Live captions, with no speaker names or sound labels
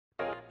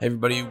Hey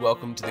everybody,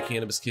 welcome to the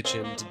Cannabis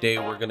Kitchen. Today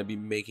we're going to be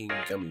making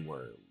gummy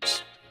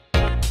worms.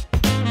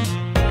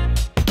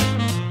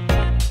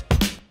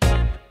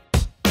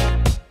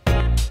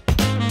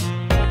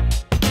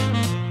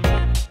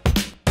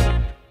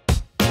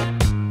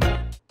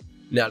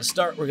 Now to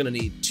start, we're going to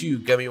need 2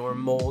 gummy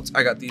worm molds.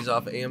 I got these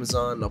off of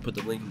Amazon. I'll put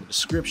the link in the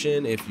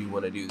description if you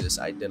want to do this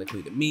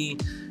identically to me.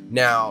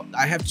 Now,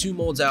 I have 2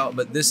 molds out,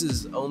 but this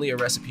is only a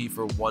recipe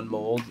for 1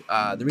 mold.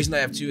 The reason I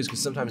have 2 is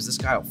because sometimes this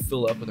guy will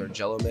fill up with our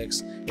Jello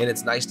mix, and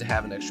it's nice to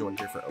have an extra one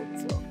here for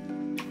overflow.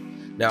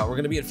 Now, we're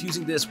going to be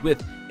infusing this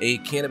with a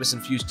cannabis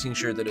infused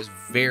tincture that is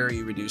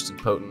very reduced and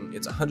potent.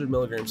 It's 100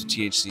 milligrams of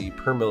THC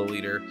per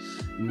milliliter.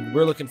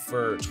 We're looking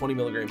for 20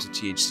 milligrams of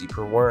THC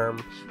per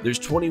worm. There's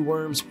 20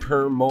 worms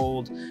per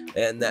mold,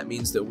 and that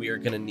means that we are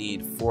going to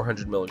need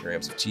 400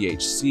 milligrams of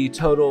THC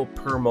total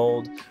per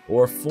mold,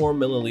 or 4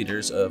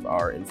 milliliters of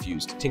our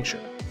infused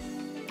tincture.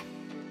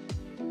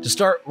 To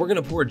start, we're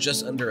going to pour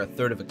just under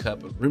 1/3 of a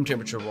cup of room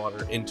temperature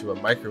water into a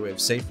microwave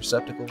safe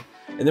receptacle,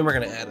 and then we're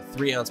going to add a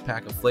 3-ounce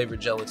pack of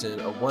flavored gelatin,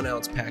 a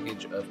 1-ounce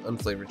package of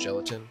unflavored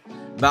gelatin,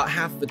 about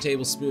half of a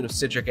tablespoon of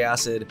citric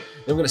acid.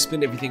 Then we're going to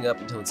spin everything up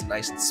until it's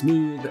nice and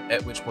smooth,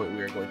 at which point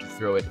we are going to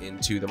throw it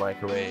into the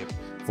microwave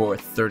for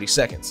 30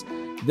 seconds.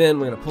 Then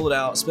we're going to pull it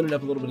out, spin it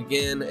up a little bit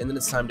again, and then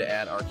it's time to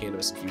add our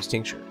cannabis infused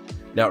tincture.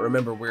 Now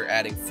remember, we're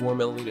adding 4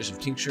 milliliters of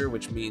tincture,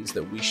 which means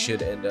that we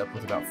should end up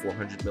with about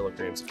 400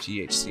 milligrams of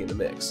THC in the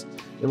mix.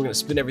 Then we're going to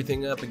spin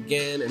everything up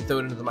again and throw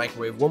it into the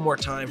microwave one more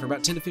time for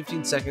about 10 to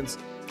 15 seconds.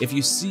 If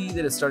you see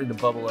that it's starting to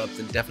bubble up,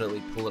 then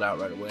definitely pull it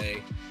out right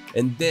away.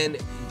 And then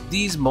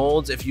these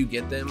molds, if you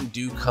get them,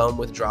 do come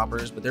with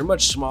droppers, but they're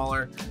much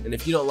smaller. And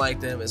if you don't like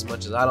them as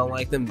much as I don't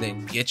like them,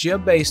 then get you a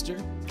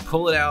baster,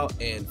 pull it out,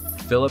 and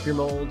fill up your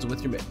molds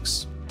with your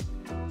mix.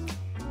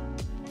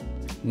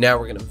 Now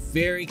we're going to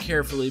very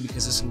carefully,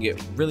 because this can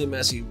get really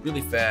messy really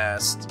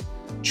fast,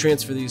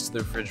 transfer these to the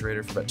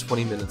refrigerator for about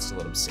 20 minutes to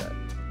let them set.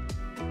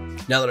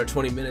 Now that our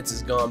 20 minutes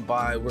has gone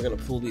by, we're going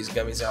to pull these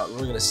gummies out and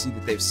we're going to see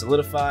that they've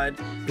solidified.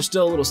 They're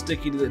still a little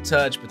sticky to the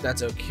touch, but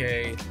that's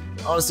okay.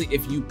 Honestly,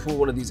 if you pull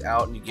one of these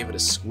out and you give it a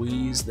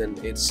squeeze, then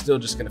it's still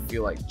just going to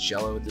feel like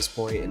Jello at this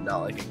point and not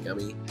like a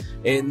gummy.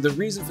 And the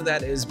reason for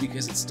that is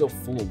because it's still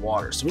full of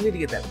water, so we need to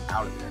get that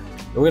out of there.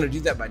 And we're going to do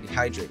that by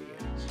dehydrating it.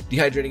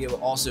 Dehydrating it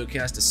will also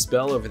cast a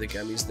spell over the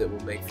gummies that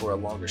will make for a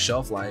longer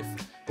shelf life.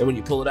 And when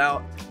you pull it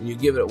out and you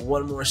give it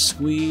one more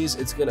squeeze,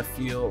 it's going to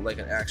feel like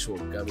an actual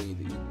gummy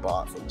that you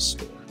bought from the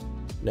store.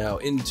 Now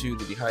into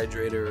the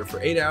dehydrator for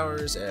 8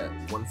 hours at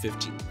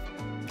 115.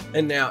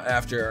 And now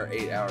after our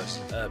 8 hours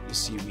is up, you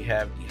see we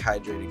have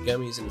dehydrated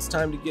gummies, and it's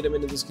time to get them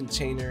into this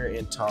container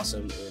and toss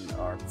them in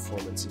our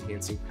performance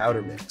enhancing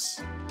powder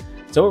mix.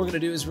 So what we're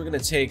going to do is we're going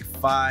to take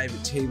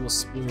 5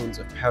 tablespoons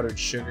of powdered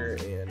sugar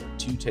and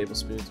 2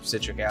 tablespoons of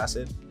citric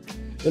acid.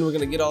 Then we're going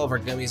to get all of our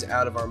gummies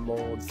out of our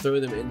mold, throw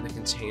them in the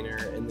container,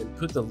 and then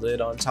put the lid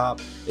on top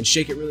and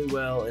shake it really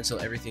well until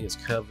everything is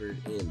covered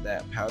in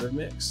that powder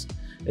mix.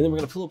 And then we're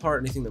going to pull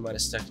apart anything that might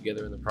have stuck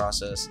together in the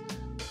process,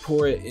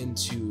 pour it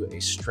into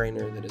a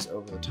strainer that is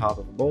over the top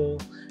of a bowl,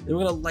 and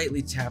we're going to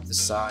lightly tap the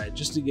side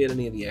just to get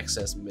any of the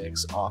excess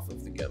mix off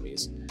of the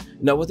gummies.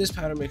 Now what this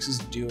powder mix is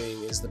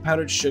doing is the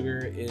powdered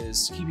sugar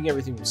is keeping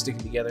everything from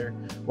sticking together,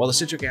 while the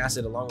citric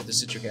acid, along with the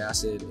citric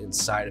acid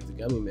inside of the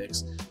gummy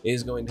mix,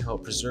 is going to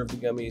help preserve the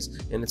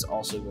gummies, and it's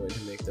also going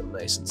to make them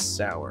nice and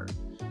sour.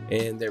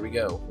 And there we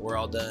go, we're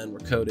all done, we're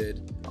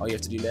coated. All you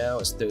have to do now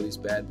is throw these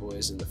bad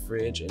boys in the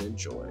fridge and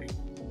enjoy.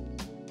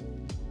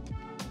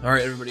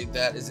 Alright everybody,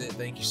 that is it.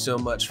 Thank you so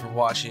much for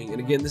watching.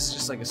 And again, this is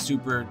just like a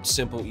super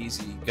simple,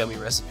 easy gummy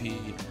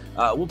recipe.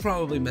 We'll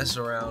probably mess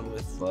around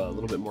with a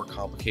little bit more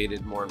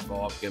complicated, more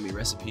involved gummy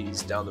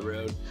recipes down the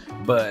road.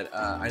 But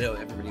I know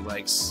everybody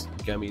likes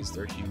gummies.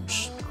 They're a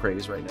huge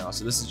craze right now.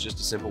 So this is just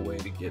a simple way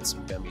to get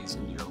some gummies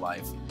into your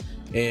life.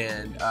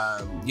 And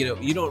you know,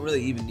 you don't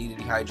really even need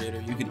a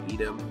dehydrator. You can eat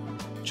them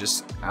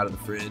just out of the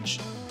fridge.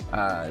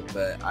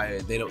 But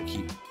they don't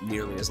keep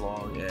nearly as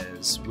long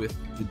as with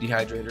the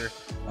dehydrator.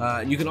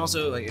 You can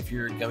also, like, if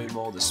your gummy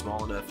mold is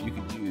small enough, you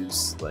could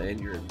use, and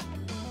your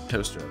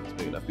toaster oven is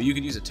big enough, but you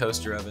could use a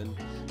toaster oven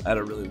at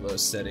a really low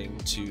setting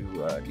to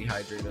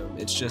dehydrate them.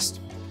 It's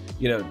just,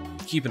 you know,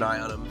 keep an eye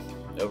on them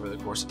over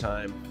the course of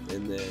time.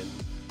 And then,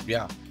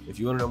 yeah, if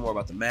you want to know more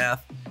about the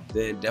math,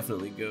 then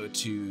definitely go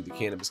to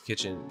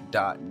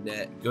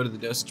thecannabiskitchen.net, go to the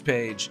dosage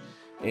page,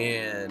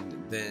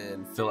 and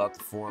then fill out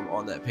the form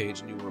on that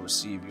page, and you will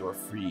receive your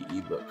free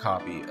ebook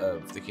copy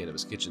of the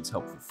Cannabis Kitchen's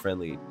Helpful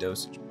Friendly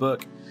Dosage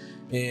book.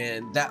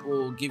 And that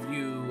will give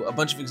you a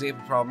bunch of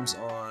example problems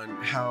on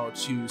how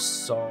to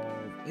solve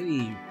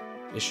any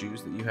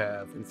issues that you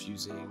have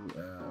infusing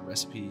a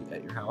recipe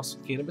at your house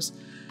with cannabis.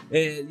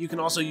 And you can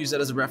also use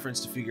that as a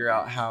reference to figure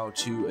out how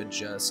to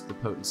adjust the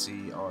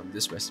potency on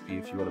this recipe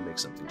if you want to make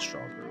something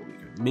stronger or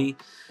weaker than me.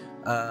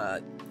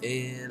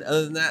 And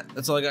other than that,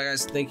 that's all I got,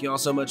 guys. Thank you all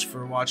so much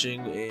for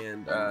watching,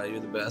 and you're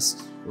the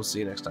best. We'll see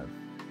you next time.